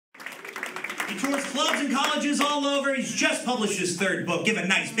He tours clubs and colleges all over. He's just published his third book. Give a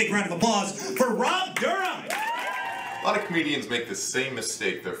nice big round of applause for Rob Durham. A lot of comedians make the same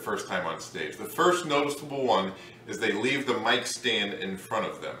mistake their first time on stage. The first noticeable one is they leave the mic stand in front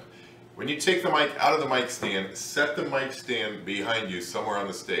of them. When you take the mic out of the mic stand, set the mic stand behind you somewhere on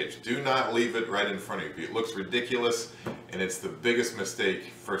the stage. Do not leave it right in front of you. It looks ridiculous, and it's the biggest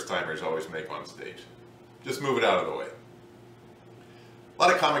mistake first-timers always make on stage. Just move it out of the way. A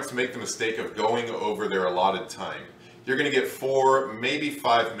lot of comics make the mistake of going over their allotted time. You're going to get 4, maybe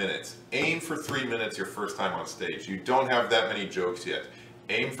 5 minutes. Aim for 3 minutes your first time on stage. You don't have that many jokes yet.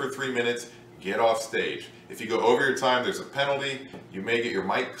 Aim for 3 minutes, get off stage. If you go over your time, there's a penalty. You may get your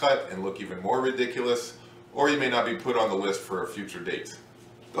mic cut and look even more ridiculous, or you may not be put on the list for a future date.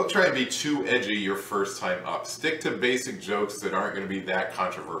 Don't try and be too edgy your first time up. Stick to basic jokes that aren't going to be that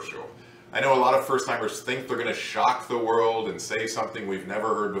controversial. I know a lot of first timers think they're going to shock the world and say something we've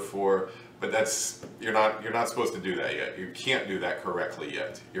never heard before, but you're not supposed to do that yet. You can't do that correctly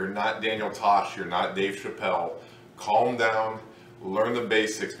yet. You're not Daniel Tosh, you're not Dave Chappelle. Calm down, learn the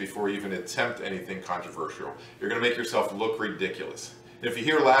basics before you even attempt anything controversial. You're going to make yourself look ridiculous. If you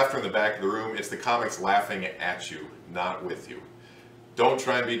hear laughter in the back of the room, it's the comics laughing at you, not with you. Don't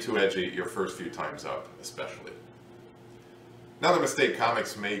try and be too edgy your first few times up, especially. Another mistake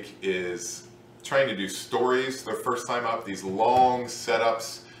comics make is trying to do stories their first time up, these long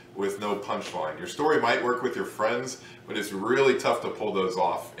setups with no punchline. Your story might work with your friends, but it's really tough to pull those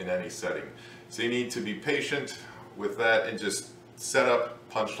off in any setting. So you need to be patient with that and just set up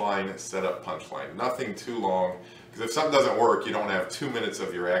punchline, nothing too long, because if something doesn't work, you don't have 2 minutes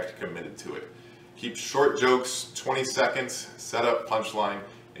of your act committed to it. Keep short jokes, 20 seconds, set up punchline,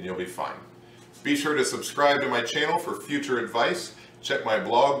 and you'll be fine. Be sure to subscribe to my channel for future advice. Check my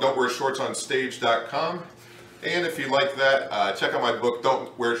blog, don'twearshortsonstage.com. And if you like that, check out my book,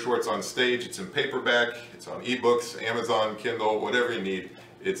 Don't Wear Shorts on Stage. It's in paperback, it's on ebooks, Amazon, Kindle, whatever you need,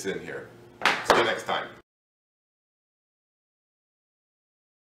 it's in here. See you next time.